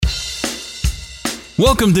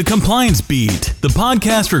Welcome to Compliance Beat, the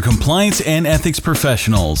podcast for compliance and ethics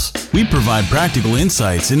professionals. We provide practical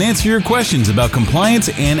insights and answer your questions about compliance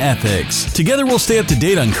and ethics. Together we'll stay up to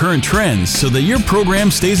date on current trends so that your program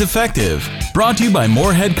stays effective. Brought to you by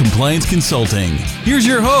Moorhead Compliance Consulting. Here's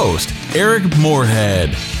your host, Eric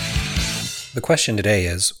Moorhead. The question today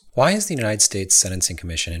is, why is the United States Sentencing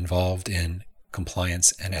Commission involved in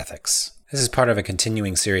compliance and ethics? This is part of a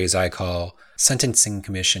continuing series I call Sentencing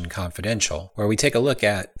Commission Confidential, where we take a look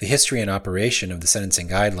at the history and operation of the sentencing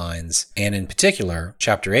guidelines, and in particular,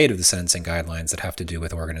 Chapter 8 of the sentencing guidelines that have to do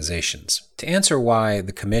with organizations. To answer why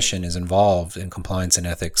the Commission is involved in compliance and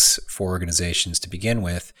ethics for organizations to begin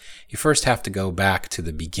with, you first have to go back to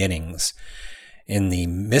the beginnings. In the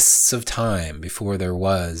mists of time before there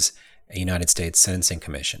was a United States Sentencing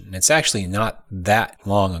Commission. And it's actually not that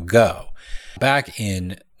long ago. Back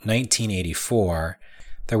in 1984,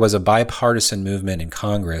 there was a bipartisan movement in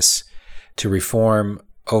Congress to reform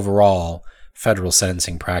overall federal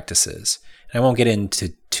sentencing practices. And I won't get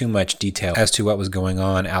into too much detail as to what was going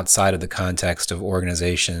on outside of the context of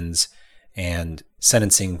organizations and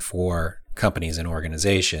sentencing for companies and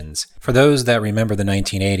organizations. For those that remember the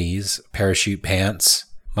 1980s, Parachute Pants,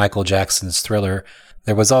 Michael Jackson's Thriller,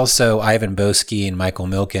 there was also Ivan Boesky and Michael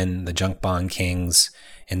Milken, the junk bond kings,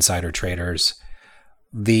 insider traders.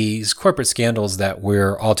 These corporate scandals that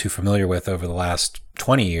we're all too familiar with over the last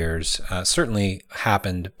 20 years certainly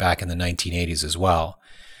happened back in the 1980s as well.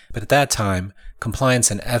 But at that time,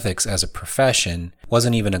 compliance and ethics as a profession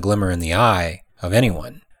wasn't even a glimmer in the eye of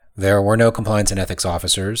anyone. There were no compliance and ethics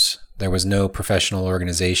officers. There was no professional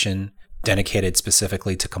organization dedicated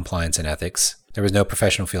specifically to compliance and ethics. There was no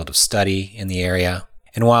professional field of study in the area.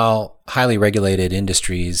 And while highly regulated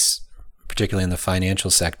industries, particularly in the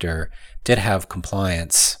financial sector, did have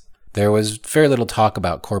compliance, there was very little talk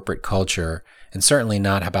about corporate culture, and certainly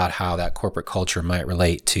not about how that corporate culture might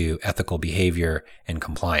relate to ethical behavior and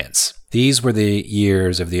compliance. These were the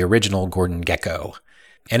years of the original Gordon Gekko.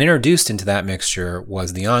 And introduced into that mixture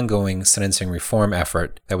was the ongoing sentencing reform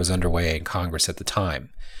effort that was underway in Congress at the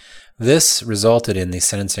time. This resulted in the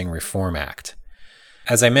Sentencing Reform Act.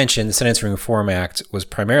 As I mentioned, the Sentencing Reform Act was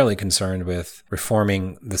primarily concerned with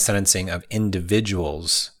reforming the sentencing of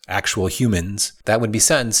individuals, actual humans, that would be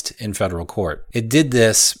sentenced in federal court. It did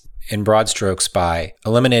this in broad strokes by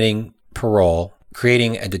eliminating parole,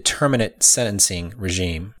 creating a determinate sentencing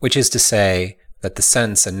regime, which is to say that the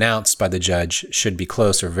sentence announced by the judge should be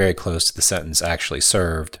close or very close to the sentence actually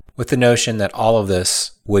served, with the notion that all of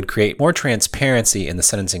this would create more transparency in the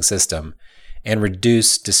sentencing system and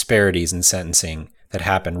reduce disparities in sentencing that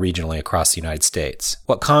happened regionally across the United States.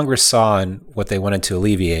 What Congress saw and what they wanted to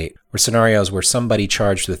alleviate were scenarios where somebody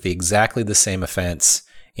charged with exactly the same offense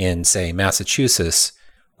in, say, Massachusetts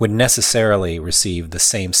would necessarily receive the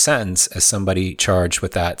same sentence as somebody charged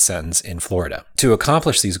with that sentence in Florida. To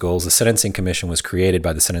accomplish these goals, the Sentencing Commission was created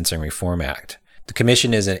by the Sentencing Reform Act. The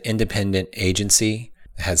Commission is an independent agency.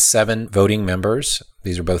 It has 7 voting members.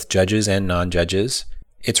 These are both judges and non-judges.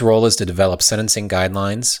 Its role is to develop sentencing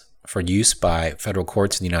guidelines for use by federal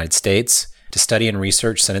courts in the United States, to study and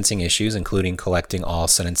research sentencing issues, including collecting all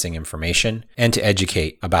sentencing information, and to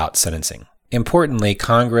educate about sentencing. Importantly,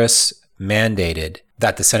 Congress mandated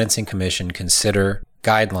that the Sentencing Commission consider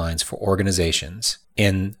guidelines for organizations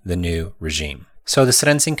in the new regime. So the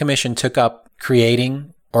Sentencing Commission took up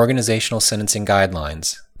creating organizational sentencing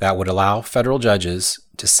guidelines that would allow federal judges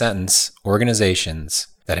to sentence organizations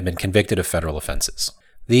that have been convicted of federal offenses.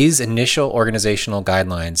 These initial organizational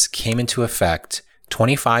guidelines came into effect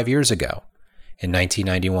 25 years ago in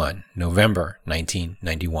 1991, November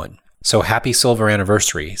 1991. So happy silver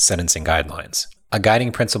anniversary, sentencing guidelines. A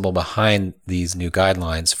guiding principle behind these new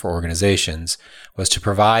guidelines for organizations was to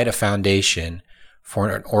provide a foundation for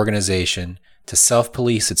an organization to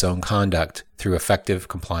self-police its own conduct through effective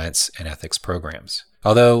compliance and ethics programs.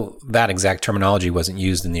 Although that exact terminology wasn't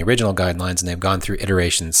used in the original guidelines and they've gone through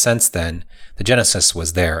iterations since then, the genesis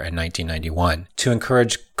was there in 1991 to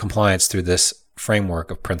encourage compliance through this framework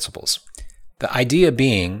of principles. The idea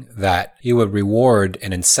being that you would reward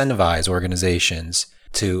and incentivize organizations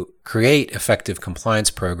to create effective compliance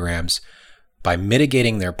programs by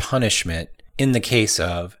mitigating their punishment in the case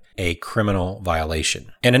of a criminal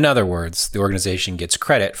violation. And in other words, the organization gets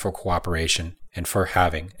credit for cooperation and for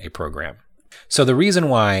having a program. So the reason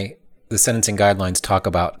why the sentencing guidelines talk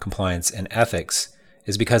about compliance and ethics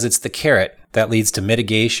is because it's the carrot that leads to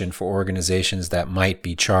mitigation for organizations that might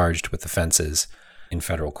be charged with offenses in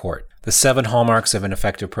federal court. The 7 hallmarks of an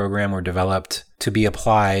effective program were developed to be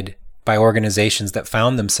applied by organizations that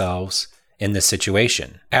found themselves in this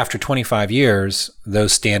situation. After 25 years,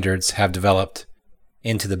 those standards have developed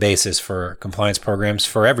into the basis for compliance programs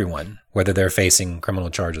for everyone, whether they're facing criminal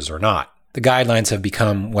charges or not. The guidelines have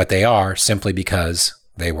become what they are simply because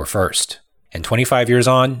they were first. And 25 years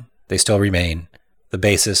on, they still remain the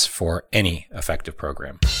basis for any effective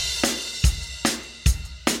program.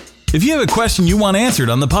 If you have a question you want answered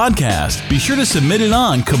on the podcast, be sure to submit it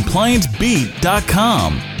on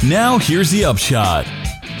compliancebeat.com. Now, here's the upshot.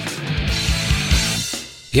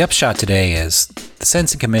 The upshot today is the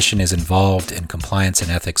Sentencing Commission is involved in compliance and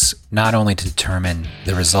ethics not only to determine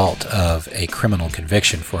the result of a criminal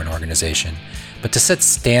conviction for an organization, but to set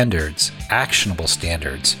standards, actionable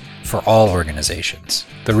standards, for all organizations.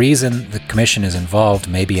 The reason the Commission is involved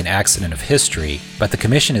may be an accident of history, but the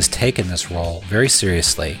Commission has taken this role very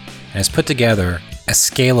seriously and has put together a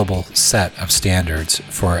scalable set of standards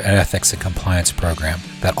for an ethics and compliance program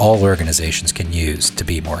that all organizations can use to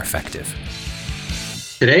be more effective.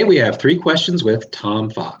 Today we have 3 questions with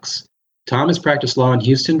Tom Fox. Tom has practiced law in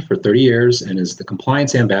Houston for 30 years and is the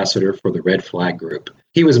compliance ambassador for the Red Flag Group.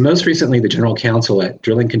 He was most recently the general counsel at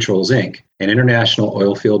Drilling Controls, Inc., an international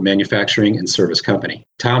oilfield manufacturing and service company.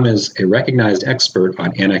 Tom is a recognized expert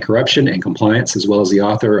on anti-corruption and compliance, as well as the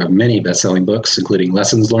author of many best-selling books, including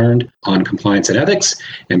Lessons Learned on Compliance and Ethics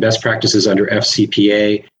and Best Practices under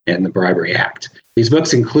FCPA and the Bribery Act. These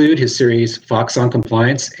books include his series Fox on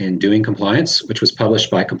Compliance and Doing Compliance, which was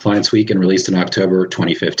published by Compliance Week and released in October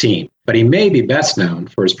 2015. But he may be best known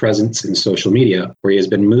for his presence in social media, where he has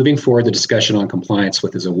been moving forward the discussion on compliance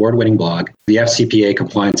with his award-winning blog, the FCPA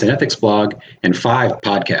Compliance and Ethics blog, and 5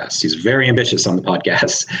 podcasts. He's very ambitious on the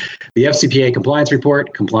podcasts. The FCPA Compliance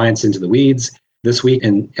Report, Compliance into the Weeds, This Week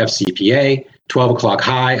in FCPA, 12 O'Clock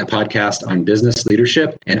High, a podcast on business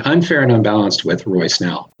leadership, and Unfair and Unbalanced with Roy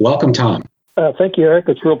Snell. Welcome, Tom. Thank you, Eric.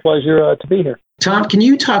 It's a real pleasure to be here. Tom, can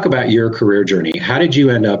you talk about your career journey? How did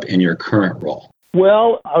you end up in your current role?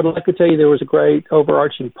 Well, I would like to tell you there was a great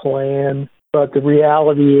overarching plan, but the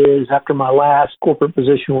reality is after my last corporate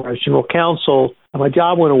position where I was general counsel, my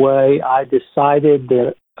job went away. I decided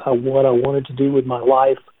that what I wanted to do with my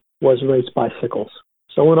life was race bicycles.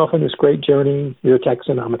 So I went off on this great journey. You're a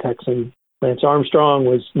Texan, I'm a Texan. Lance Armstrong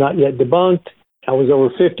was not yet debunked. I was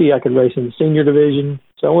over 50. I could race in the senior division.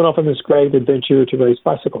 So I went off on this great adventure to race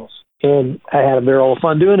bicycles. And I had a barrel of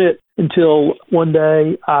fun doing it until one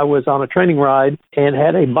day I was on a training ride and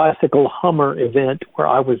had a bicycle Hummer event where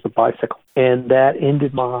I was the bicycle. And that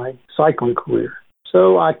ended my cycling career.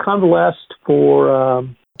 So I convalesced for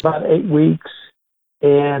about 8 weeks.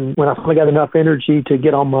 And when I finally got enough energy to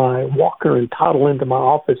get on my walker and toddle into my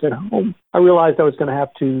office at home, I realized I was going to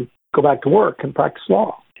have to go back to work and practice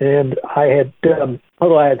law. And I had,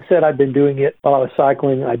 although I had said I'd been doing it while I was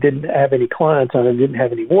cycling, I didn't have any clients and I didn't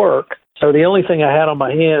have any work. So the only thing I had on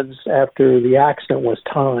my hands after the accident was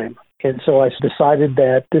time. And so I decided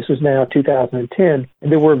that this was now 2010,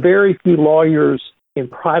 and there were very few lawyers in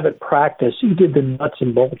private practice who did the nuts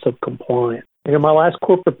and bolts of compliance. And in my last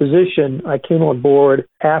corporate position, I came on board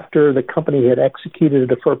after the company had executed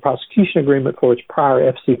a deferred prosecution agreement for its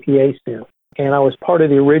prior FCPA stint. And I was part of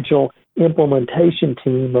the original implementation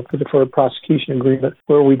team of the deferred prosecution agreement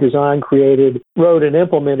where we designed, created, wrote, and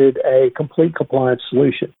implemented a complete compliance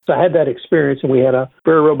solution. So I had that experience, and we had a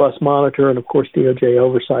very robust monitor and, of course, DOJ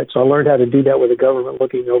oversight. So I learned how to do that with the government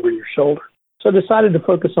looking over your shoulder. So I decided to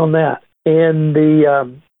focus on that. And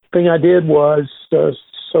the thing I did was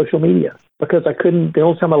social media, because I couldn't, the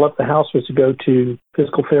only time I left the house was to go to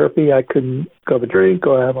physical therapy. I couldn't go have a drink,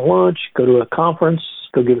 go have a lunch, go to a conference,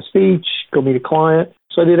 go give a speech, go meet a client.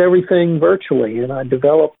 So I did everything virtually, and I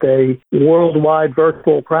developed a worldwide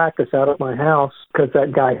virtual practice out of my house because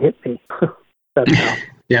that guy hit me. That's how.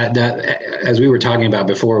 Yeah, as we were talking about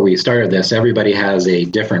before we started this, everybody has a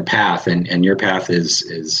different path, and your path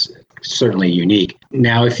is certainly unique.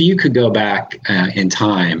 Now, if you could go back in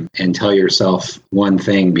time and tell yourself one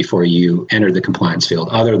thing before you entered the compliance field,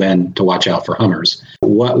 other than to watch out for Hummers,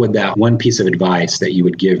 what would that one piece of advice that you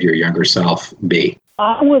would give your younger self be?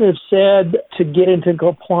 I would have said to get into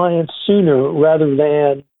compliance sooner rather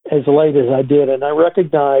than as late as I did. And I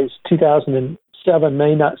recognize 2007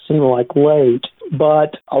 may not seem like late,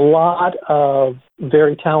 but a lot of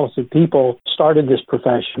very talented people started this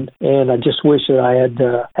profession, and I just wish that I had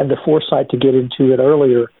the foresight to get into it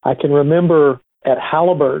earlier. I can remember at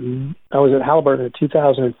Halliburton, I was at Halliburton in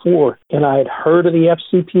 2004, and I had heard of the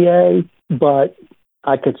FCPA, but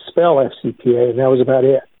I could spell FCPA, and that was about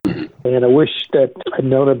it. And I wish that I'd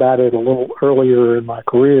known about it a little earlier in my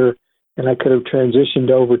career, and I could have transitioned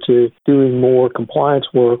over to doing more compliance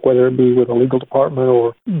work, whether it be with a legal department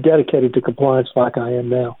or dedicated to compliance like I am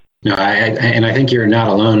now. No, I think you're not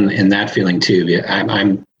alone in that feeling too.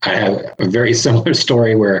 I'm I have a very similar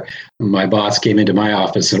story where my boss came into my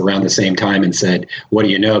office at around the same time and said, "What do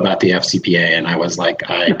you know about the FCPA?" And I was like,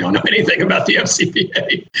 "I don't know anything about the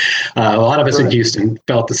FCPA." A lot of us in Houston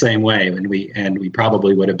felt the same way, and we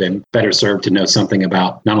probably would have been better served to know something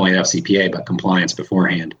about not only FCPA but compliance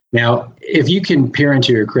beforehand. Now, if you can peer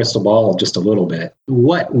into your crystal ball just a little bit,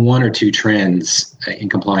 what one or two trends in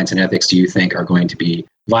compliance and ethics do you think are going to be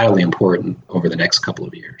vitally important over the next couple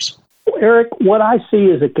of years? Eric, what I see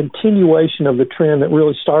is a continuation of the trend that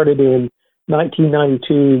really started in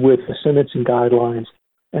 1992 with the sentencing guidelines.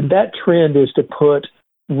 And that trend is to put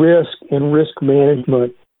risk and risk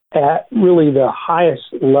management at really the highest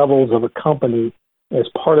levels of a company as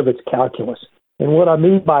part of its calculus. And what I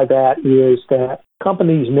mean by that is that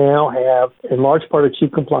companies now have, in large part, a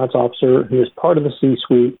chief compliance officer who is part of the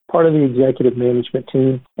C-suite, part of the executive management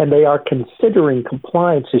team, and they are considering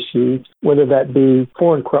compliance issues, whether that be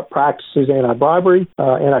foreign corrupt practices, anti-bribery,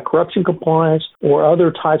 anti-corruption compliance, or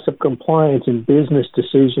other types of compliance in business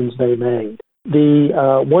decisions they made.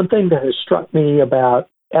 The one thing that has struck me about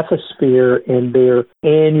Ethisphere and their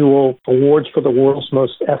annual awards for the world's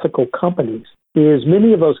most ethical companies is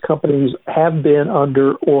many of those companies have been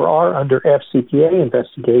under or are under FCPA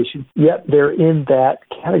investigation, yet they're in that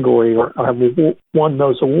category or have won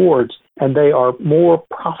those awards, and they are more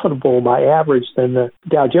profitable by average than the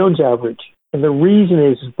Dow Jones average. And the reason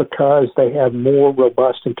is because they have more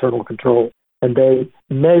robust internal control, and they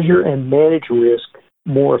measure and manage risk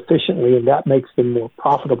more efficiently, and that makes them more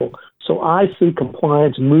profitable. So I see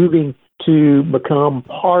compliance moving to become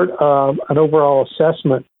part of an overall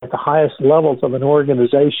assessment at the highest levels of an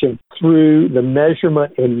organization through the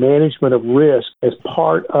measurement and management of risk as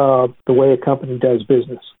part of the way a company does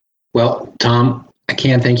business. Well, Tom, I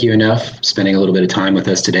can't thank you enough spending a little bit of time with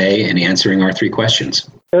us today and answering our 3 questions.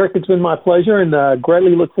 Eric, it's been my pleasure, and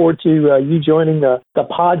greatly look forward to you joining the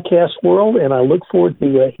podcast world, and I look forward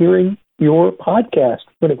to hearing your podcast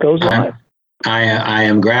when it goes live. I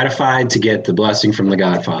am gratified to get the blessing from the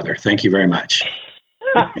Godfather. Thank you very much.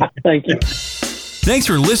 Thank you. Thanks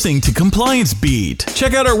for listening to Compliance Beat.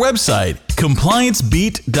 Check out our website,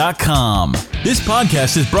 compliancebeat.com. This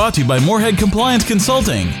podcast is brought to you by Moorhead Compliance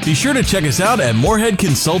Consulting. Be sure to check us out at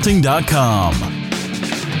moorheadconsulting.com.